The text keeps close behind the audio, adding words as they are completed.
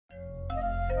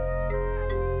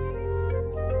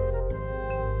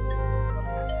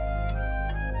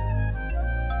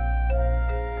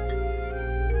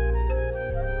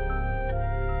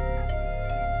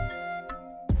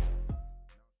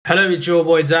Hello, it's your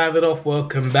boy Davidoff.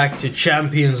 Welcome back to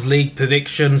Champions League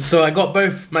predictions. So I got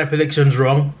both my predictions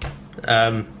wrong.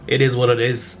 It is what it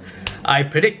is. I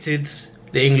predicted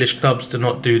the English clubs to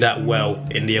not do that well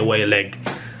in the away leg.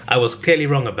 I was clearly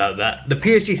wrong about that. The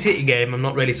PSG City game I'm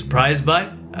not really surprised by.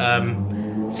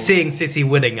 Seeing City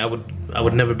winning, I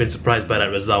would never have been surprised by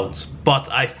that result.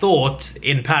 But I thought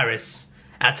in Paris,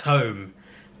 at home,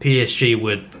 PSG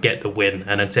would get the win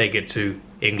and then take it to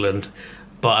England.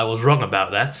 But I was wrong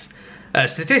about that.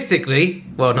 Statistically,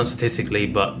 well, not statistically,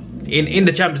 but in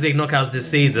the Champions League knockouts this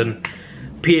season,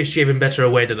 PSG have been better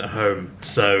away than at home.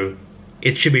 So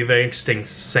it should be a very interesting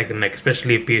second leg,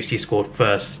 especially if PSG scored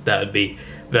first. That would be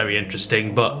very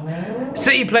interesting. But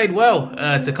City played well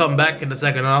to come back in the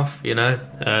second half. You know,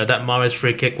 that Mahrez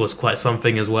free kick was quite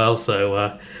something as well.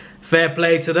 So fair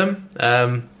play to them.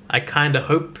 I kind of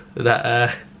hope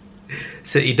that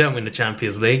City don't win the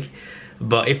Champions League.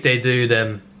 But if they do,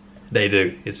 then they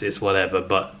do. It's whatever.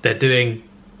 But they're doing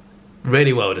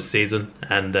really well this season,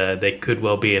 and they could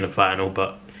well be in a final.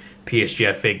 But PSG,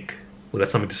 I think, will have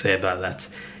something to say about that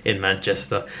in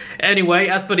Manchester. Anyway,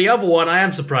 as for the other one, I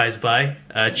am surprised by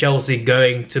Chelsea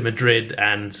going to Madrid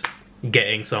and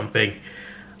getting something.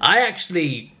 I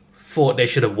actually thought they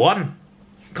should have won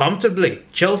comfortably.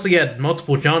 Chelsea had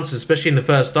multiple chances, especially in the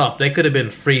first half. They could have been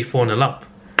 3-4-0 up.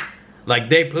 Like,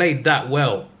 they played that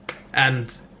well.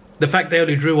 And the fact they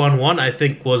only drew 1-1, I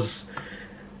think was...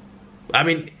 I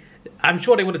mean, I'm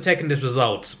sure they would have taken this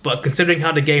result. But considering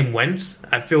how the game went,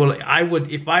 I feel like I would...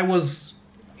 If I was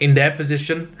in their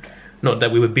position, not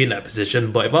that we would be in that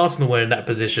position, but if Arsenal were in that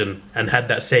position and had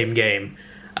that same game,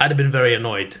 I'd have been very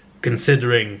annoyed,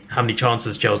 considering how many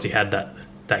chances Chelsea had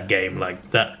that game.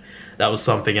 Like, that was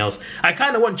something else. I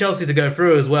kind of want Chelsea to go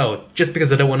through as well, just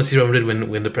because I don't want to see Real Madrid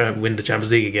win the Champions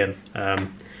League again.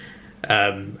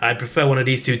 I prefer one of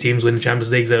these two teams win the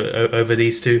Champions League over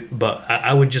these two, but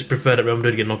I would just prefer that Real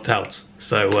Madrid get knocked out.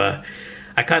 So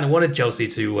I kind of wanted Chelsea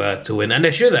to win, and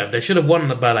they should have. They should have won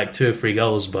by like 2 or 3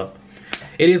 goals, but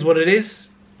it is what it is.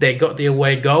 They got the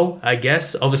away goal, I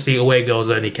guess. Obviously, away goals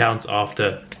only count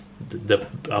after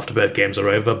both games are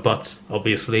over. But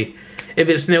obviously, if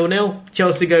it's 0-0,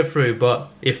 Chelsea go through. But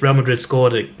if Real Madrid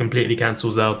scored, it completely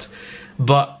cancels out.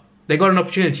 But they got an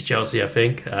opportunity, Chelsea, I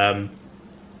think.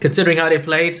 Considering how they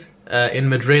played in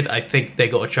Madrid, I think they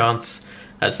got a chance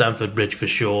at Stamford Bridge for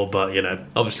sure. But, you know,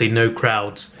 obviously no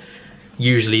crowds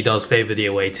usually does favour the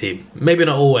away team. Maybe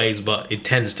not always, but it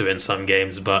tends to in some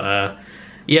games. But,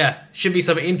 yeah, should be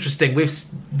something interesting.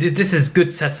 This is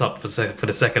good setup for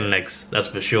the second legs, that's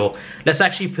for sure. Let's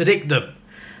actually predict them.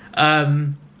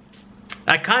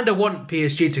 I kind of want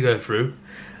PSG to go through,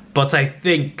 but I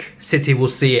think City will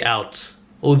see it out.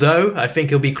 Although, I think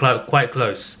it'll be quite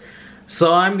close.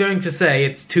 So I'm going to say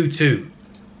it's 2-2.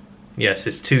 Yes,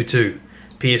 it's 2-2.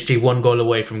 PSG 1 goal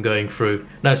away from going through.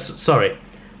 No, sorry.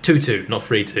 2-2, not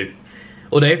 3-2.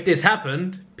 Although if this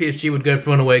happened, PSG would go for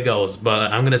 1 away goals.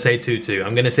 But I'm going to say 2-2.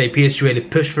 I'm going to say PSG really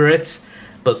push for it,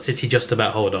 but City just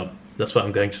about hold on. That's what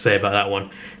I'm going to say about that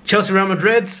one. Chelsea Real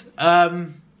Madrid.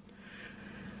 I'm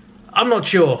not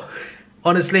sure.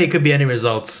 Honestly, it could be any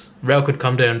result. Real could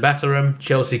come down and batter them.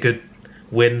 Chelsea could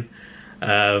win.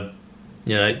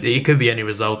 You know, it could be any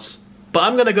results. But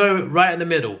I'm going to go right in the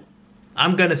middle.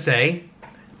 I'm going to say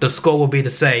the score will be the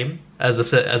same as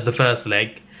the first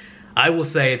leg. I will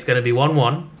say it's going to be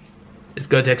 1-1. It's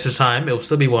going to extra time. It will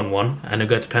still be 1-1. And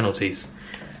it'll go to penalties.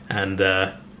 And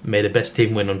may the best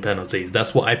team win on penalties.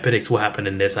 That's what I predict will happen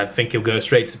in this. I think it'll go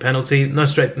straight to penalties. Not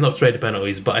straight to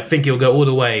penalties. But I think it'll go all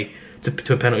the way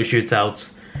to a penalty shootout.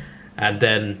 And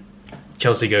then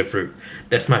Chelsea go through.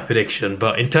 That's my prediction.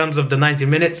 But in terms of the 90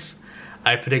 minutes...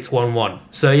 I predict 1-1.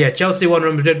 So yeah, Chelsea 1,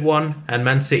 Real Madrid 1, and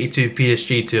Man City 2,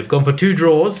 PSG 2. I've gone for 2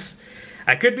 draws.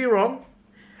 I could be wrong.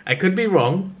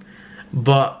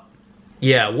 But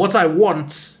yeah, what I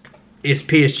want is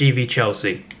PSG v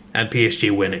Chelsea and PSG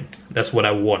winning. That's what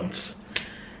I want.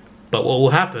 But what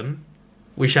will happen,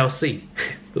 we shall see.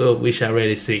 Well, we shall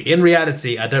really see. In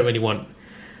reality, I don't want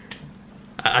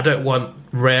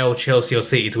Real, Chelsea or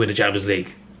City to win the Champions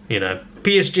League. You know,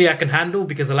 PSG I can handle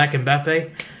because I like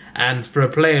Mbappe. And for a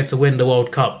player to win the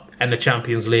World Cup and the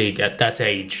Champions League at that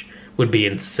age would be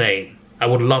insane. I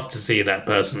would love to see that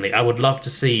personally. I would love to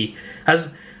see...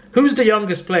 Who's the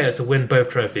youngest player to win both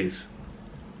trophies?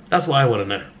 That's what I want to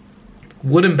know.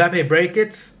 Would Mbappe break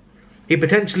it? He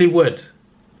potentially would.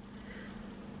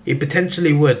 He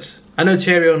potentially would. I know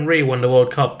Thierry Henry won the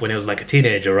World Cup when he was like a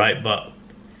teenager, right? But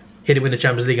he didn't win the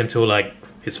Champions League until like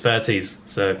his 30s,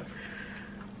 so...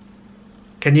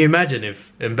 Can you imagine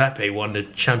if Mbappe won the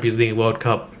Champions League World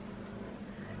Cup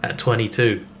at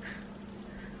 22?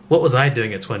 What was I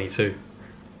doing at 22?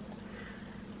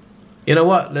 you know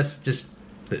what? Let's just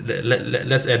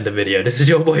let's end the video. This is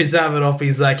your boy Davidoff.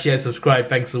 Please like, share, subscribe.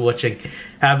 Thanks for watching.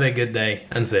 Have a good day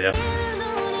and see ya.